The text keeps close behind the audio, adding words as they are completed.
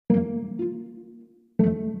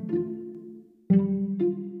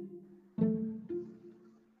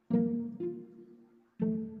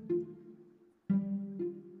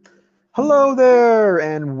Hello there,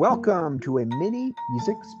 and welcome to a mini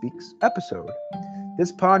Music Speaks episode.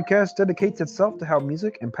 This podcast dedicates itself to how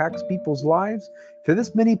music impacts people's lives. For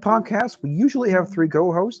this mini podcast, we usually have three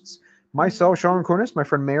co hosts myself, Sean Cornish, my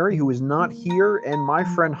friend Mary, who is not here, and my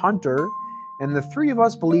friend Hunter. And the three of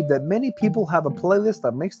us believe that many people have a playlist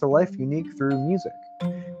that makes their life unique through music.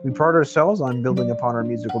 We pride ourselves on building upon our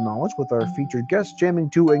musical knowledge with our featured guests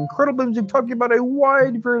jamming to incredible music, talking about a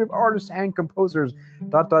wide variety of artists and composers,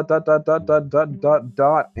 and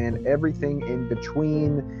everything in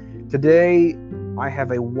between. Today, I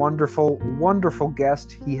have a wonderful, wonderful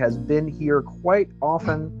guest. He has been here quite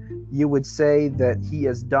often. You would say that he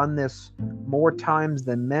has done this more times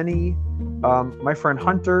than many. My friend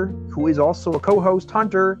Hunter, who is also a co-host.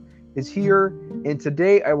 Hunter is here, and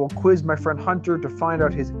today I will quiz my friend Hunter to find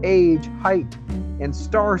out his age, height, and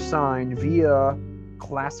star sign via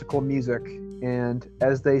classical music. And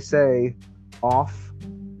as they say, off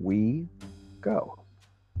we go.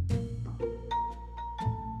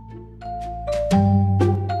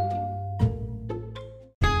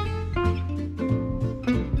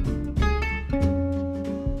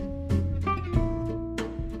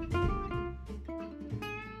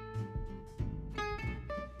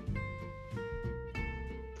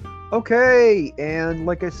 Okay, and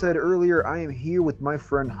like I said earlier, I am here with my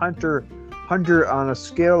friend Hunter. Hunter, on a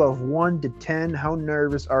scale of 1 to 10, how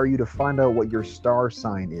nervous are you to find out what your star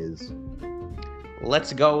sign is?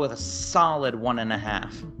 Let's go with a solid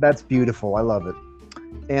 1.5. That's beautiful. I love it.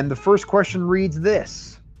 And the first question reads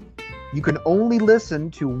this. You can only listen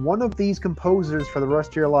to one of these composers for the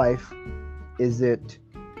rest of your life. Is it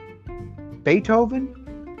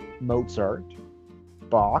Beethoven, Mozart,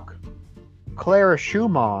 Bach, Clara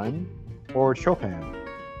Schumann, or Chopin?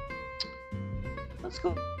 Let's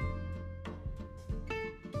go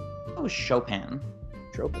with Chopin.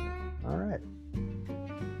 Chopin. All right.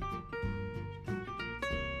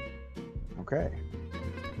 Okay.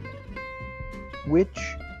 Which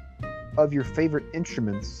of your favorite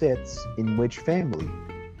instruments sits in which family?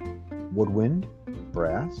 Woodwind,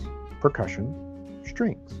 brass, percussion,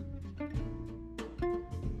 strings.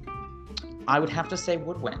 I would have to say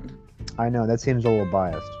woodwind. I know, that seems a little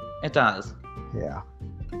biased. It does. Yeah.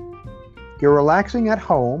 You're relaxing at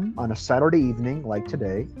home on a Saturday evening like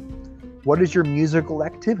today. What is your musical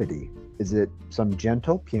activity? Is it some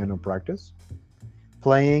gentle piano practice,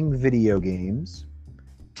 playing video games,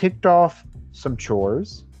 ticked off some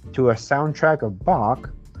chores to a soundtrack of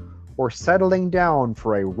Bach, or settling down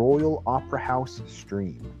for a Royal Opera House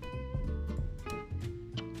stream?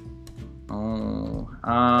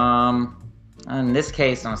 In this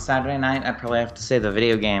case, on a Saturday night, I'd probably have to say the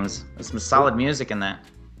video games. There's some solid music in that.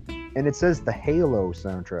 And it says the Halo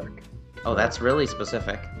soundtrack. Oh, that's really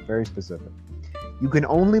specific. Very specific. You can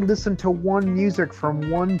only listen to one music from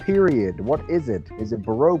one period. What is it? Is it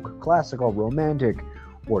Baroque, classical, romantic,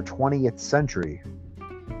 or 20th century?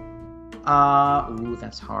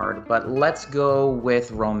 That's hard, but let's go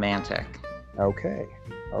with romantic. Okay.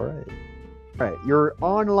 All right. All right. Your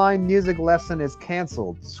online music lesson is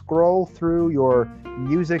canceled. Scroll through your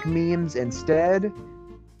music memes instead.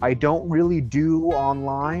 I don't really do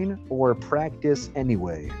online or practice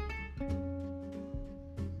anyway.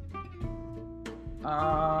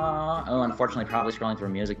 Unfortunately, probably scrolling through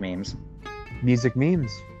music memes. Music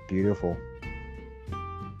memes. Beautiful.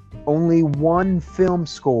 Only one film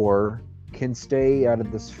score can stay out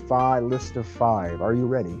of this list of 5. Are you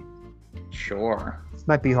ready? Sure. This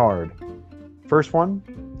might be hard. First one,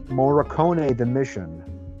 Morricone, The Mission.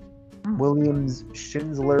 Williams,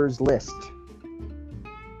 Schindler's List.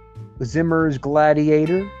 Zimmer's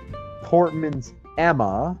Gladiator, Portman's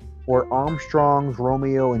Emma, or Armstrong's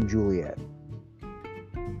Romeo and Juliet?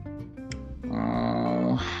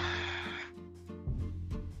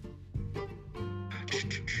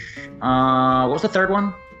 What was the third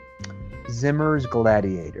one? Zimmer's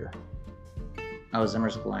Gladiator. Oh,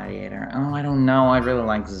 Zimmer's Gladiator. Oh, I don't know. I really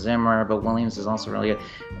like Zimmer, but Williams is also really good.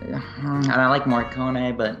 And I like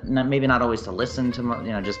Morricone, but maybe not always to listen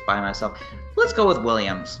to, just by myself. Let's go with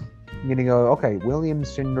Williams. I'm going to go, okay,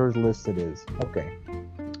 Williams, Schindler's List it is. Okay.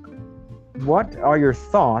 What are your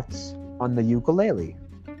thoughts on the ukulele?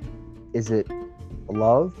 Is it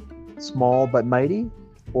love, small but mighty,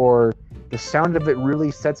 or the sound of it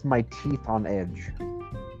really sets my teeth on edge?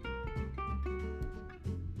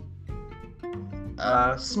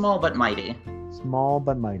 Small but mighty. Small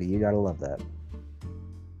but mighty. You gotta love that.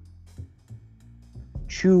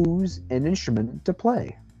 Choose an instrument to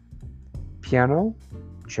play. Piano,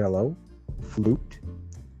 cello, flute,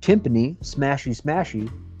 timpani,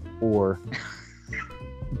 smashy, or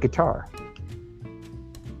guitar.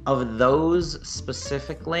 Of those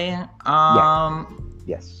specifically,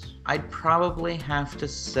 Yes. I'd probably have to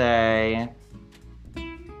say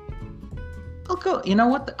I'll go. You know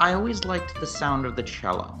what? I always liked the sound of the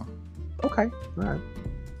cello. Okay. All right.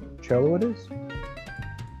 Cello it is.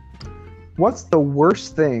 What's the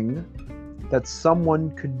worst thing that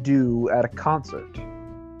someone could do at a concert?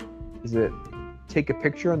 Is it take a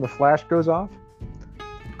picture and the flash goes off?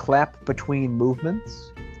 Clap between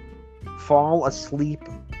movements? Fall asleep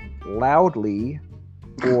loudly?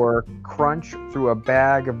 Or crunch through a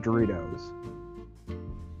bag of Doritos?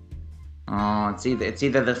 Oh, it's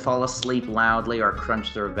either the fall asleep loudly or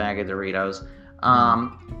crunch through a bag of Doritos.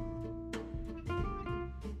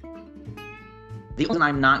 The reason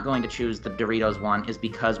I'm not going to choose the Doritos one is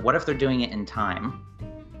because what if they're doing it in time?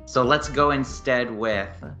 So let's go instead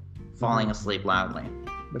with falling asleep loudly.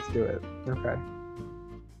 Let's do it. Okay.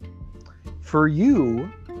 For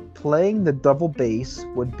you, playing the double bass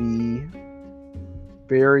would be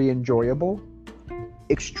very enjoyable,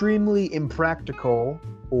 extremely impractical,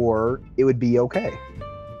 or it would be okay.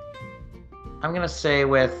 I'm gonna say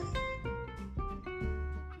with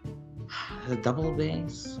the double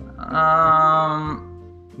bass.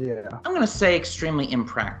 Yeah, I'm gonna say extremely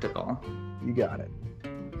impractical. you got it.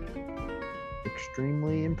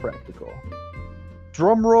 Extremely impractical.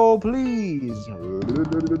 Drum roll, please.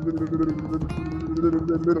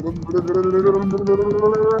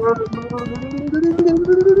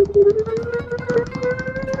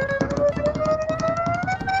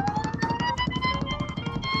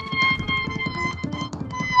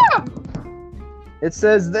 It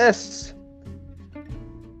says this.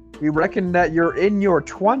 We reckon that you're in your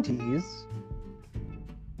 20s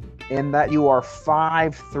and that you are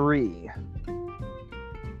 5'3".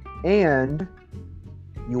 And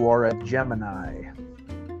you are a Gemini.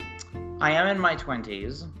 I am in my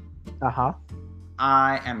 20s. Uh-huh.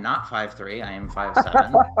 I am not 5'3", I am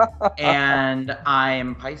 5'7". And I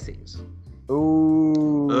am Pisces.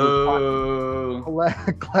 Ooh. Ooh.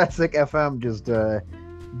 Classic FM just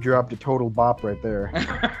dropped a total bop right there.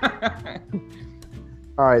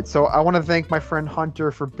 All right, so I want to thank my friend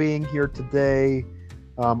Hunter for being here today.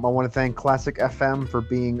 I want to thank Classic FM for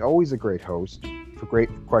being always a great host, for great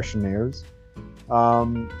questionnaires.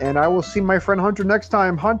 And I will see my friend Hunter next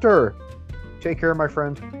time. Hunter, take care, my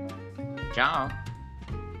friend. Ciao.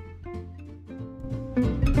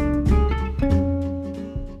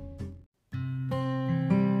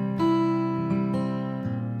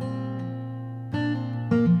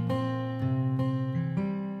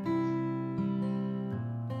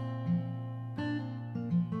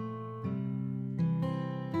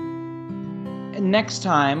 Next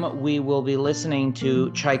time, we will be listening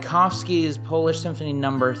to Tchaikovsky's Polish Symphony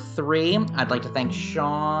No. 3. I'd like to thank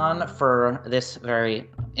Sean for this very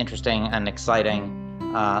interesting and exciting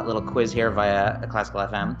little quiz here via Classical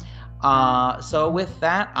FM. So with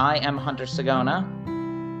that, I am Hunter Sagona.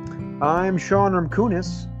 I'm Sean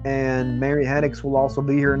Ramkunis, and Mary Haddix will also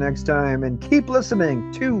be here next time. And keep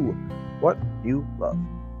listening to What You Love.